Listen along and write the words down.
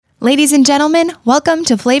Ladies and gentlemen, welcome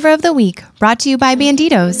to Flavor of the Week, brought to you by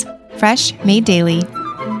Banditos, fresh, made daily.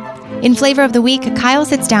 In Flavor of the Week, Kyle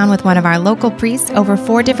sits down with one of our local priests over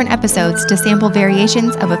 4 different episodes to sample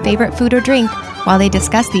variations of a favorite food or drink while they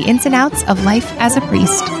discuss the ins and outs of life as a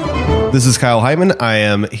priest. This is Kyle Hyman. I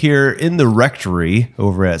am here in the rectory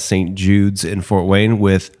over at St. Jude's in Fort Wayne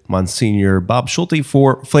with Monsignor Bob Schulte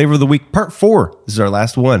for Flavor of the Week Part 4. This is our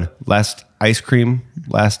last one. Last ice cream,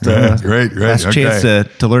 last great. Last chance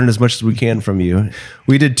to learn as much as we can from you.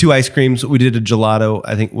 We did 2 ice creams. We did a gelato.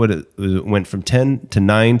 I think it went from 10 to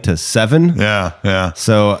 9 to 7. Yeah.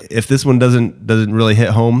 So if this one doesn't really hit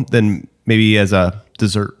home, then maybe as a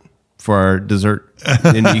dessert for our dessert.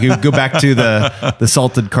 And you can go back to the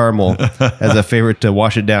salted caramel as a favorite to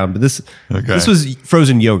wash it down. But this was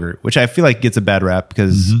frozen yogurt, which I feel like gets a bad rap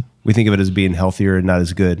because we think of it as being healthier and not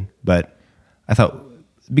as good. But I thought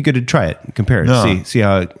it'd be good to try it and compare it, see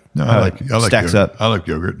how it stacks up. I like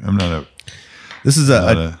yogurt. This is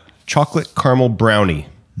a chocolate caramel brownie,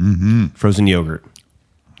 frozen yogurt.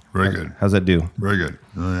 Very good. How's that do? Very good.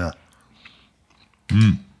 Oh,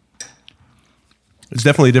 yeah. It's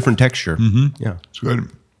definitely a different texture. Yeah. It's good.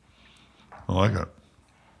 I like it.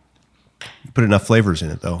 You put enough flavors in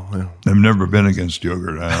it, though. Yeah. I've never been against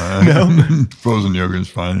yogurt. Frozen yogurt's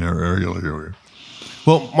fine, or regular yogurt.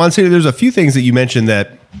 Well, Monsignor, there's a few things that you mentioned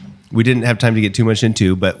that we didn't have time to get too much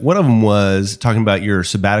into, but one of them was talking about your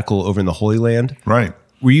sabbatical over in the Holy Land. Right.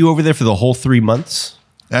 Were you over there for the whole 3 months?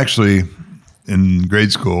 Actually, in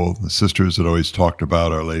grade school, the sisters had always talked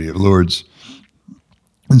about Our Lady of Lourdes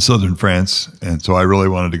in southern France, and so I really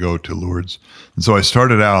wanted to go to Lourdes. And so I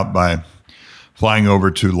started out by flying over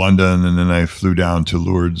to London, and then I flew down to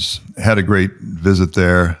Lourdes, had a great visit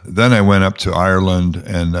there. Then I went up to Ireland,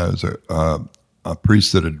 and there was a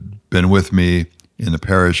priest that had been with me in the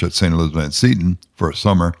parish at St. Elizabeth and Seton for a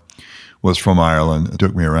summer, was from Ireland. It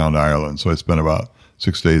took me around Ireland, so I spent about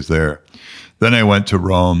 6 days there. Then I went to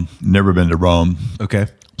Rome, never been to Rome. Okay.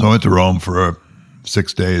 So I went to Rome for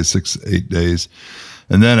 8 days.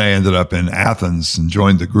 And then I ended up in Athens and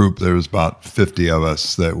joined the group. There was about 50 of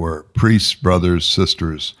us that were priests, brothers,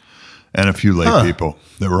 sisters, and a few lay people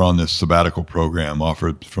that were on this sabbatical program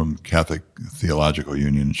offered from Catholic Theological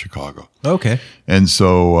Union in Chicago. Okay. And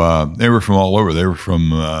so they were from all over. They were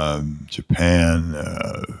from Japan,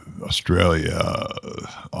 Australia,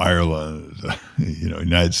 Ireland,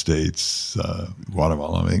 United States,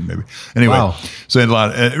 Guatemala, maybe. Anyway, so they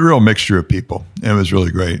had a real mixture of people. And it was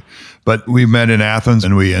really great. But we met in Athens,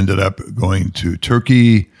 and we ended up going to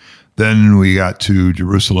Turkey. Then we got to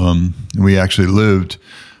Jerusalem. And we actually lived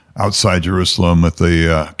outside Jerusalem with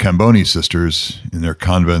the Camboni sisters in their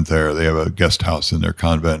convent there. They have a guest house in their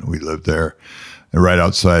convent. We lived there, and right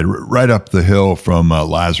outside, right up the hill from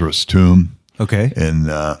Lazarus' tomb. Okay. In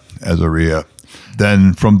Azariah.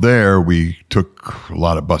 Then from there, we took a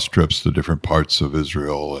lot of bus trips to different parts of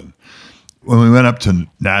Israel. And when we went up to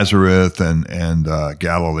Nazareth and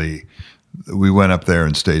Galilee, we went up there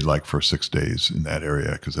and stayed for 6 days in that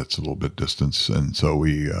area because that's a little bit distance. And so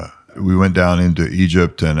we went down into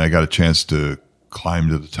Egypt, and I got a chance to climb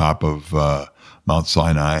to the top of Mount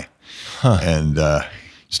Sinai and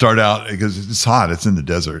start out because it's hot. It's in the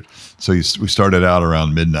desert. So we started out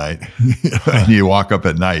around midnight, and you walk up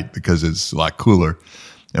at night because it's a lot cooler.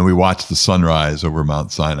 And we watched the sunrise over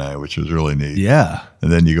Mount Sinai, which was really neat. Yeah. And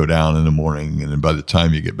then you go down in the morning, and then by the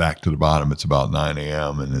time you get back to the bottom, it's about 9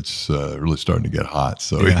 a.m., and it's really starting to get hot.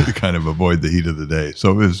 So you kind of avoid the heat of the day.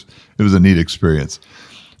 So it was a neat experience.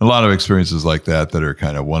 A lot of experiences like that are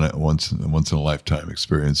kind of once in a lifetime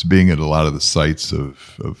experience. Being at a lot of the sites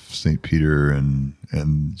of St. Peter and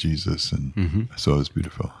Jesus, and so it was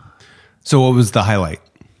beautiful. So what was the highlight?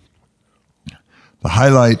 The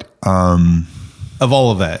highlight of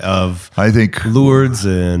all of that, I think Lourdes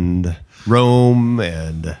and Rome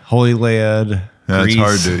and Holy Land. It's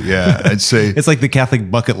hard to, I'd say it's like the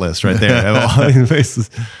Catholic bucket list right there.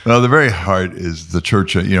 Well, the very heart is the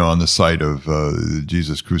church, on the site of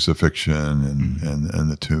Jesus' crucifixion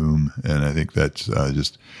and the tomb, and I think that's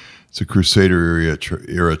it's a Crusader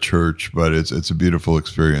era church, but it's a beautiful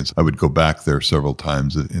experience. I would go back there several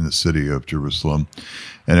times in the city of Jerusalem,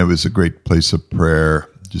 and it was a great place of prayer.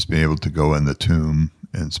 Just being able to go in the tomb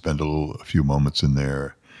and spend a few moments in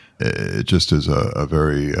there. It just is a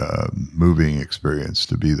very moving experience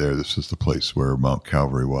to be there. This is the place where Mount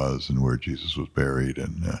Calvary was and where Jesus was buried.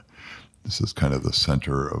 And this is kind of the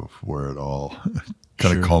center of where it all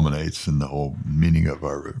kind of culminates in the whole meaning of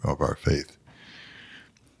our faith.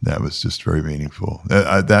 That was just very meaningful.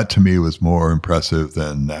 That to me was more impressive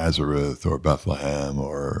than Nazareth or Bethlehem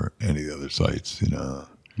or any of the other sites,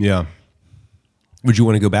 Yeah. Would you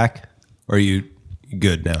want to go back? Or you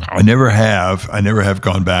good now. I never have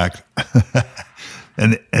gone back.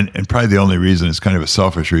 and probably the only reason is kind of a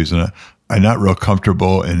selfish reason. I'm not real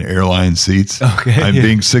comfortable in airline seats. Okay. I'm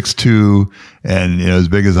being 6'2", and as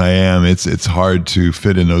big as I am, it's hard to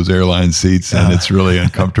fit in those airline seats, and it's really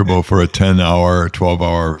uncomfortable for a 10-hour,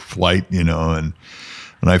 12-hour flight, And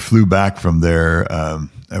when I flew back from there,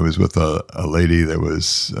 I was with a lady that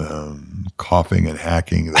was coughing and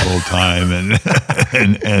hacking the whole time, and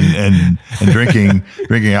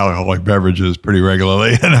drinking alcoholic beverages pretty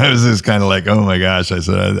regularly. And I was just kind of like, oh my gosh! I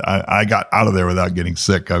said I got out of there without getting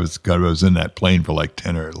sick. I was in that plane for like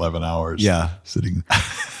 10 or 11 hours. Yeah, sitting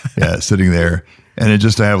there. And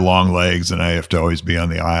I have long legs, and I have to always be on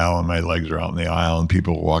the aisle, and my legs are out in the aisle, and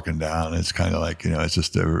people are walking down. It's kind of like, it's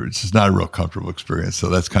just not a real comfortable experience. So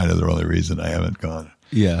that's kind of the only reason I haven't gone.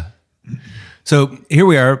 Yeah. So here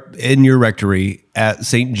we are in your rectory at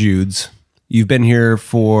St. Jude's. You've been here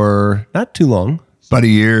for not too long. About a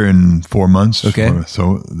year and 4 months. Okay.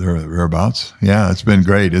 So thereabouts. Yeah, it's been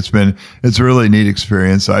great. It's a really neat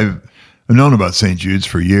experience. I've known about St. Jude's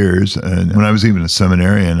for years. And when I was even a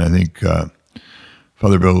seminarian, I think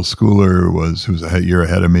Father Bill Schooler who was a year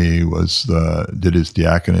ahead of me, did his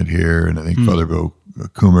diaconate here. And I think Father Bill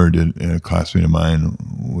Coomer, a classmate of mine,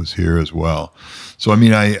 was here as well. So, I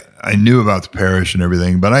knew about the parish and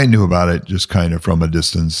everything, but I knew about it just kind of from a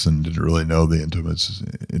distance and didn't really know the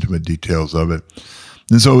intimate details of it.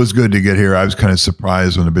 And so it was good to get here. I was kind of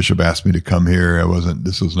surprised when the bishop asked me to come here.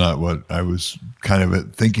 This was not what I was kind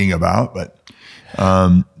of thinking about, but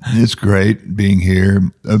it's great being here,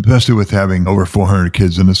 especially with having over 400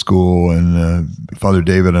 kids in the school. And Father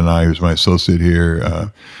David and I, who's my associate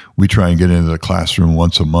here, we try and get into the classroom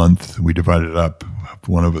once a month. We divide it up.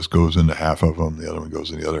 One of us goes into half of them. The other one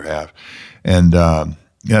goes in the other half. And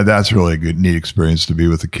that's really a good, neat experience to be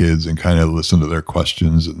with the kids and kind of listen to their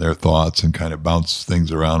questions and their thoughts and kind of bounce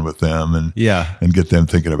things around with them and get them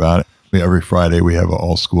thinking about it. Every Friday we have an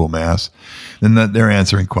all-school mass, and that they're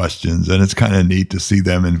answering questions, and it's kind of neat to see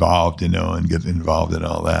them involved, and get involved in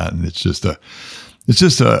all that. And it's just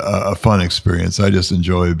a fun experience. I just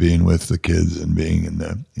enjoy being with the kids and being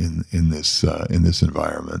in this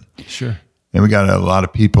environment. Sure. And we got a lot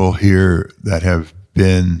of people here that have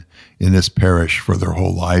been in this parish for their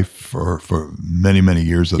whole life, for many, many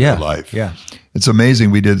years of their life. Yeah. It's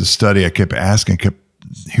amazing. We did the study. I kept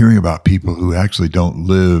hearing about people who actually don't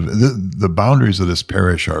live. The boundaries of this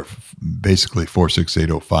parish are basically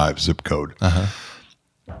 46805 zip code. Uh-huh.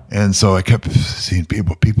 And so I kept seeing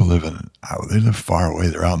people they live far away.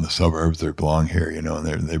 They're out in the suburbs. They belong here,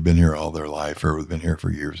 and they've been here all their life, or been here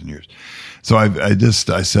for years and years. So I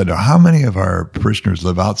said, how many of our parishioners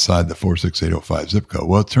live outside the 46805 zip code?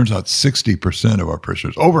 Well, it turns out 60% of our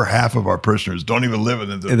parishioners, over half of our parishioners, don't even live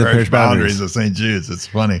in the parish boundaries of St. Jude's. It's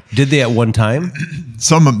funny. Did they at one time?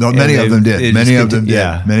 Many of them did. Many of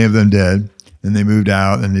them did. And they moved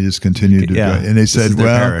out, and they just continued to do it. And they said,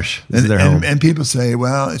 parish. This is their home. And people say,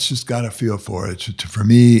 well, it's just got a feel for it. For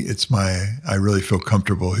me, I really feel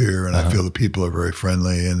comfortable here, and I feel the people are very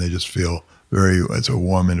friendly, and they just feel it's a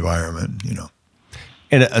warm environment,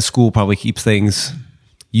 And a school probably keeps things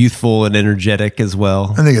youthful and energetic as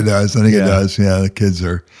well. I think it does. It does. Yeah, the kids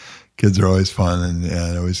are always fun,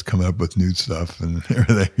 and always coming up with new stuff and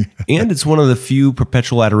everything. And it's one of the few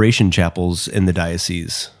perpetual adoration chapels in the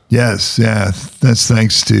diocese. Yes, yeah. That's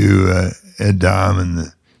thanks to Ed Dom and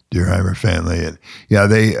the Deerheimer family. And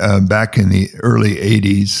they back in the early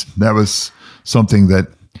 80s, that was something that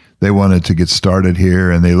they wanted to get started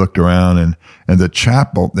here, and they looked around, and the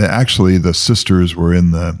chapel, the sisters were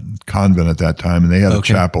in the convent at that time, and they had a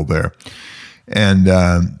chapel there. And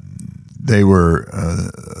they were,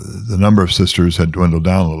 the number of sisters had dwindled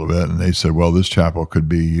down a little bit, and they said, well, this chapel could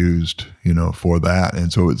be used, for that.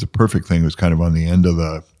 And so it's a perfect thing. It was kind of on the end of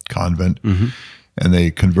the convent, and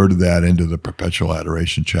they converted that into the Perpetual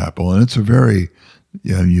Adoration Chapel. And it's a very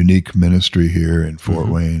unique ministry here in Fort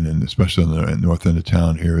Wayne, and especially on the north end of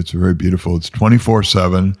town here. It's very beautiful. It's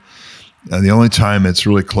 24/7. And the only time it's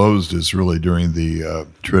really closed is really during the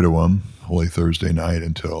Triduum, Holy Thursday night,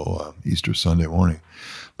 until Easter Sunday morning.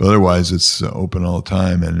 But otherwise, it's open all the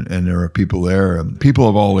time, and there are people there, people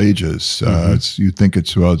of all ages. You think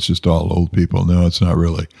it's just all old people. No, it's not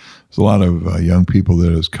really. There's a lot of young people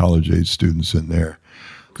there. There's college-age students in there.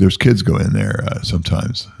 There's kids go in there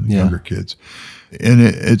sometimes, younger kids. And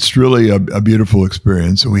it's really a beautiful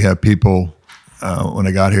experience. And we have people, when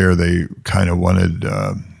I got here, they kind of wanted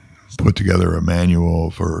put together a manual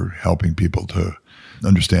for helping people to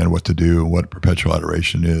understand what to do and what perpetual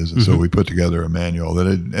adoration is. And so we put together a manual that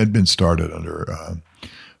had been started under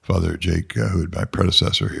Father Jake, who was my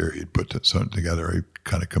predecessor here. He'd put something together. He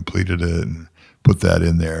kind of completed it and put that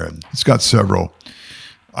in there. And it's got several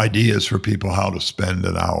ideas for people how to spend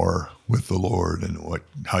an hour with the Lord and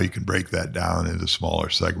how you can break that down into smaller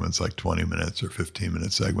segments, like 20 minutes or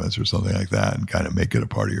 15-minute segments or something like that, and kind of make it a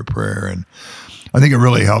part of your prayer. And I think it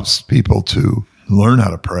really helps people to learn how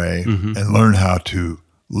to pray and learn how to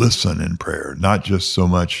listen in prayer, not just so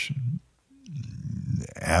much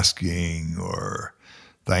asking or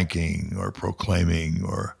thanking or proclaiming,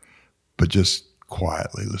 but just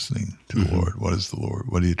quietly listening to the Lord. What is the Lord?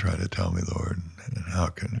 What are you trying to tell me, Lord? And how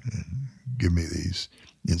can give me these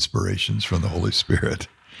inspirations from the Holy Spirit?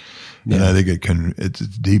 Yeah. And I think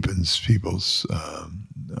it deepens people's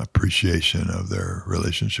appreciation of their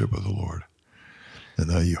relationship with the Lord and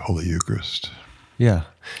the Holy Eucharist. Yeah.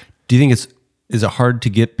 Do you think is it hard to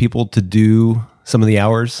get people to do some of the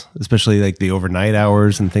hours, especially like the overnight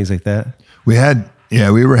hours and things like that? We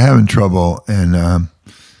were having trouble, and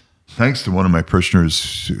thanks to one of my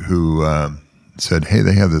parishioners who said, hey,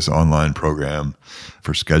 they have this online program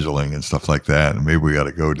for scheduling and stuff like that, and maybe we got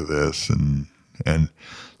to go to this. And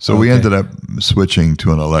so we ended up switching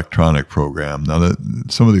to an electronic program. Now,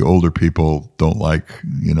 that some of the older people don't like,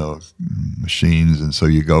 machines, and so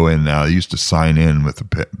you go in now. They used to sign in with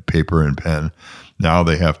a paper and pen. Now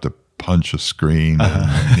they have to punch a screen,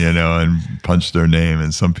 and punch their name.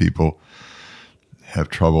 And some people have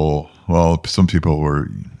trouble. Well, some people were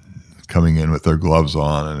coming in with their gloves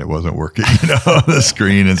on and it wasn't working, on the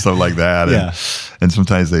screen and stuff like that. And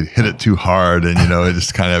sometimes they'd hit it too hard and, it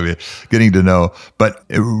just kind of getting to know. But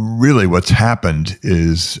really what's happened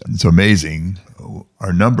is it's amazing.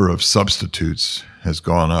 Our number of substitutes has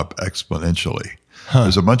gone up exponentially.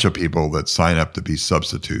 There's a bunch of people that sign up to be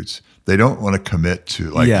substitutes. They don't want to commit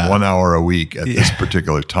to 1 hour a week at this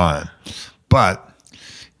particular time. But,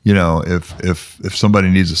 if somebody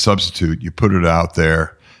needs a substitute, you put it out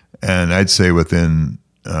there. And I'd say within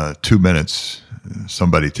 2 minutes,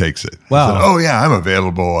 somebody takes it. Wow. Said, oh, yeah, I'm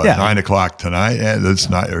available at 9 o'clock tonight. Yeah,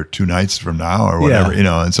 that's not, or 2 nights from now or whatever,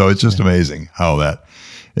 And so it's just amazing how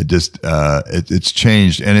it's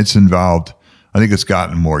changed, and it's involved. I think it's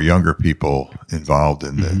gotten more younger people involved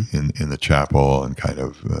in the chapel and kind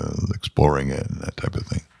of exploring it and that type of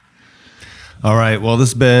thing. All right. Well, this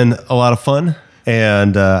has been a lot of fun.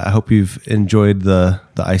 And I hope you've enjoyed the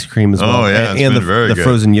ice cream as well. Oh yeah, and the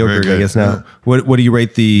frozen yogurt. I guess now. Yeah. What do you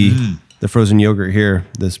rate the frozen yogurt here?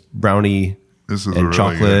 This brownie and really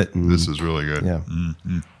chocolate. This is really good. Yeah.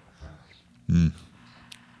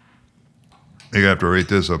 You have to rate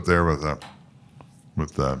this up there with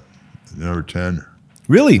number 10.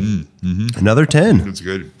 Really? Another 10. It's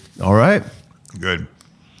good. All right. Good.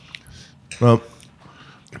 Well,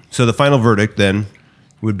 so the final verdict then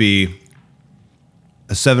would be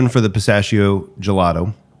a 7 for the pistachio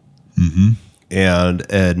gelato,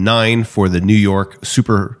 and a 9 for the New York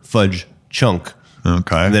super fudge chunk.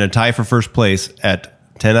 Okay. And then a tie for first place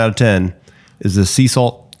at 10 out of 10 is the sea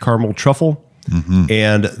salt caramel truffle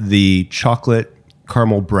and the chocolate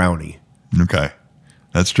caramel brownie. Okay.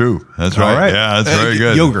 That's true. That's All right. Yeah, that's very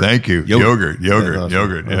good. Yogurt. Thank you. Yogurt. Yeah,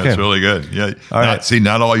 Okay. it's really good. Yeah. All right. See,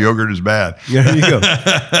 not all yogurt is bad. There you go. All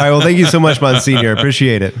right. Well, thank you so much, Monsignor.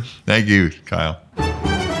 Appreciate it. Thank you, Kyle.